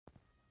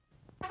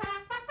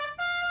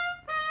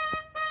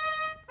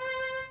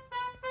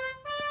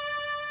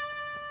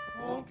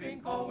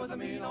King Cole was a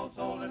mean old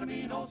soul, and a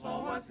mean old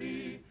soul was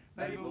he.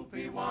 Betty Boop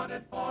he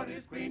wanted for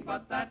his queen,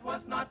 but that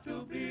was not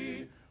to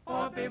be.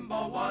 For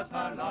Bimbo was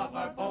her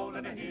lover, bold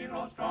and a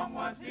hero strong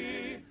was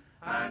he.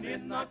 And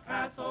in the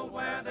castle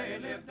where they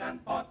lived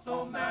and fought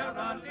so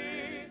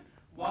merrily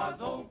was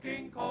old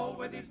King Cole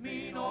with his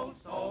mean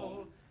old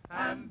soul,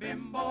 and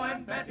Bimbo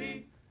and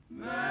Betty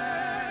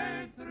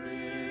made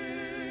three.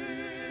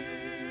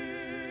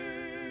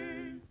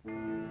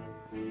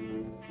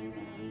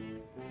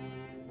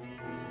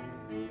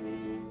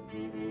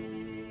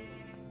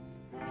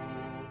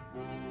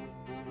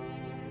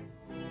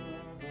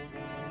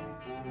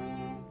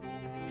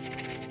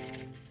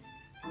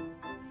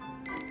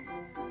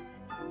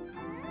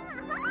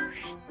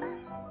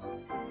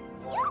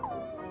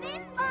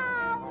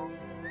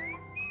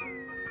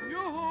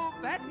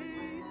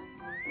 Betty!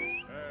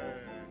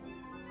 Hey.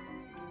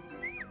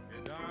 You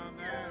down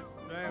there?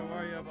 Stay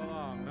where you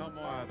belong. No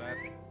more of that.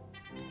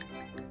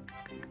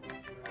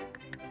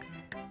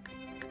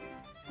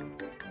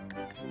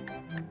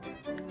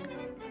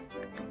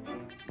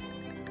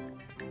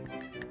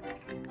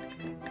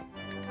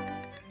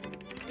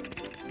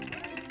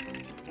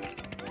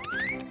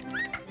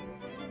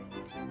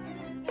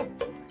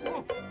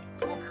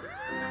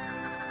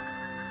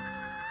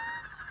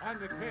 I'm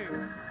the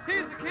king.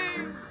 He's the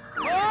king!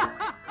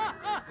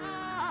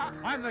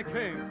 I'm the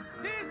king.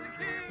 He's the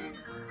king!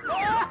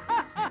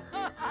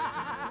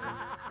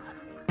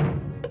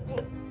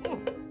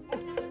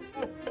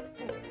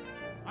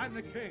 I'm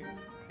the king.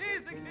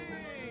 He's the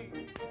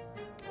king!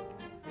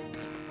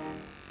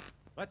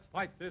 Let's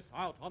fight this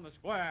out on the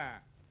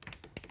square.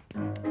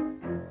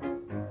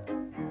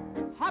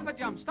 Hop a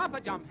jump, stop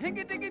a jump,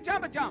 hinky dinky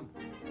jump a jump.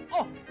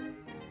 Oh!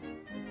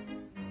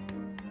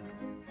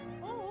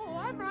 Oh,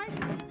 I'm right.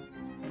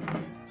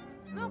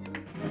 No.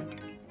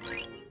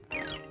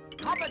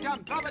 Hop a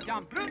jump, drop a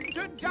jump, root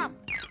toot jump.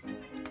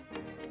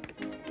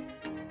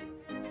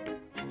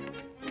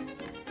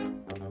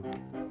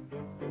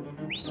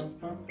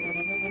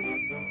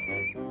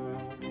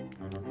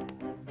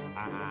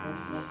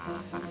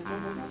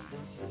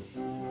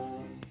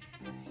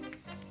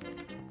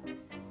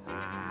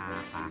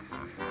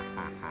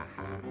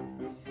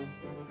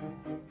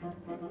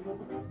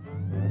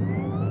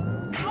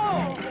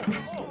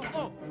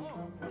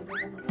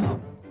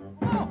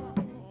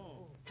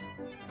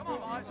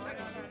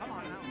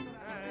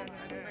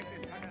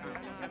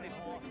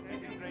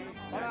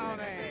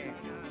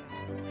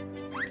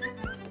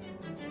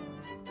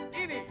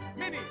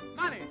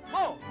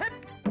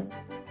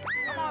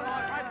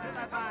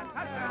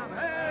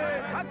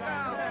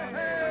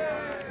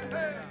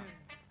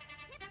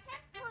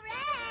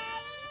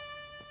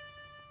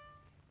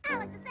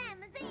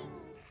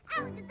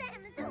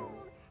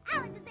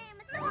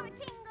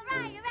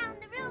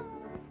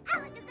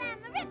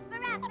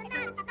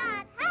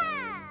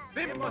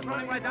 Bimbo's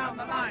running right down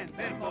the line.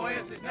 Bimbo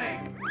is his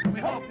name.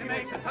 We hope he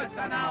makes a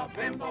touchdown now.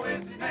 Bimbo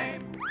is his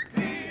name.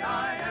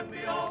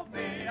 B-I-M-B-O,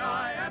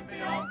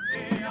 B-I-M-B-O,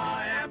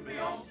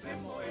 B-I-M-B-O.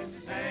 Bimbo is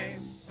his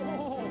name.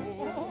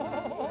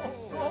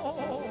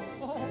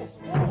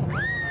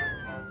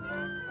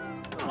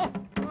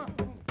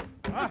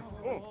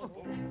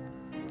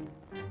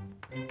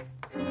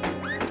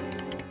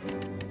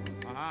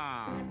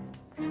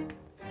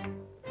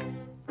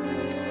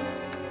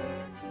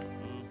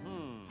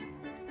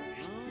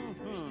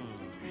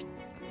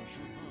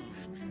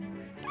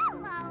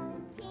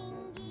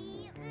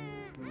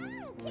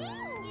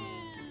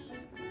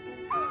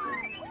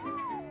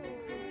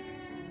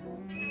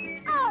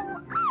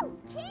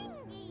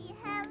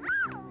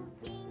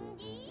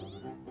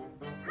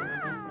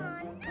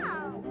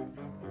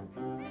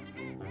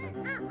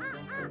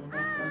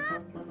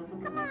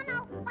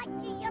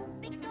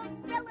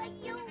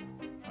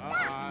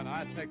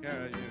 I'll take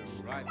care of you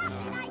right now.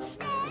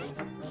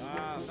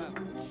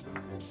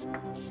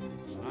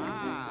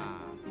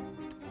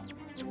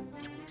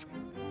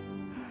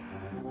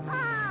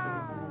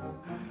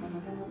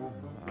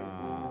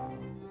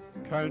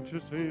 Can't you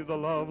see the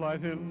love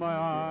light in my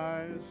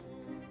eyes?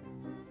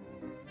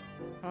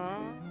 Huh?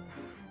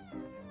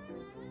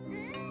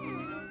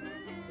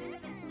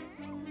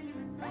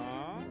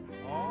 Huh?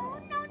 Oh?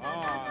 No.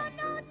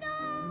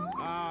 Now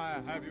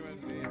I have you in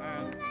the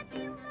hands.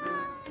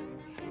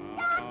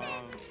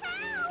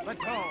 Let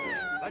go!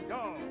 Let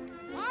go!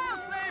 I'll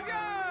save you!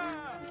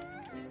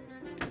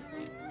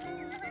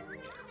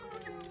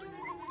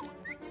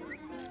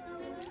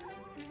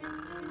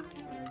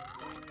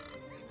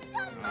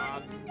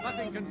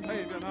 Nothing can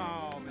save you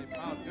now, Miss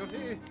Proud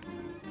Beauty.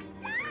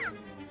 Stop!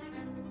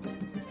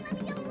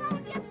 Let me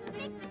alone, you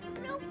big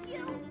brute,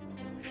 you!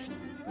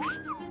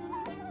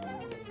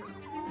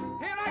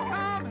 Here I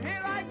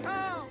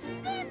come!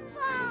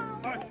 Bimbo!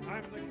 Hush,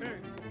 I'm the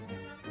king.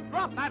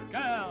 Drop that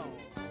girl!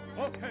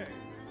 Okay.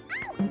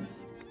 Ouch!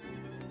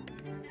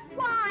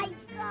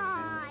 Wise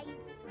guy!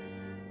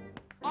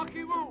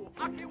 Aki woo,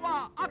 aki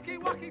wa, aki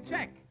waki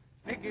check.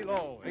 Icky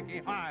low, icky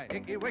high,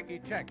 icky wicky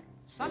check.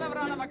 Son of a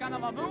run of a gun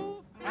of a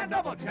move, and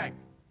double check.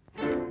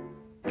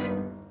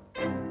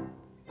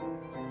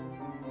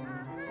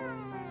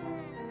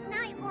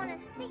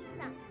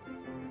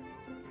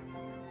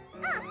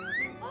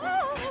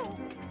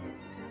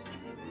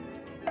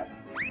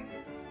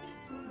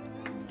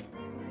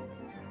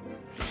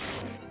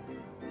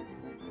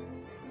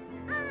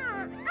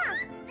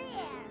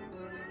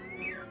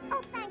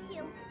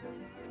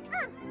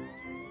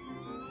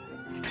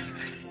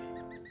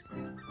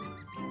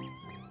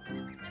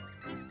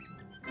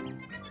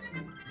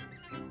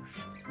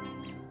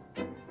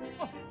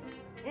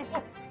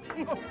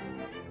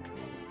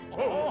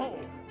 Oh!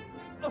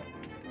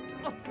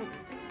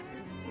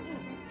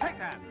 Take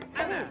that,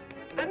 and that,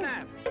 and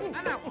that,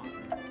 and that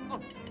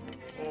one.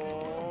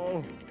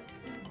 Oh!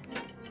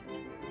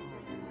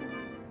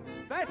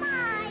 Betty!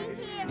 My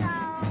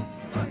hero.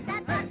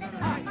 That's what the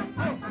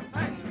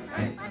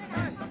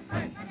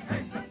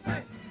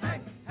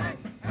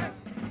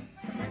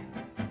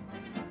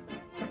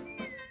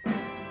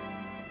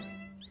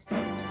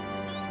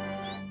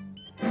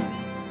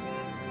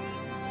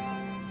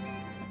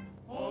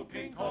Old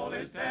King Cole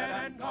is dead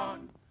and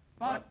gone,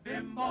 but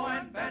Bimbo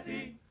and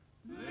Betty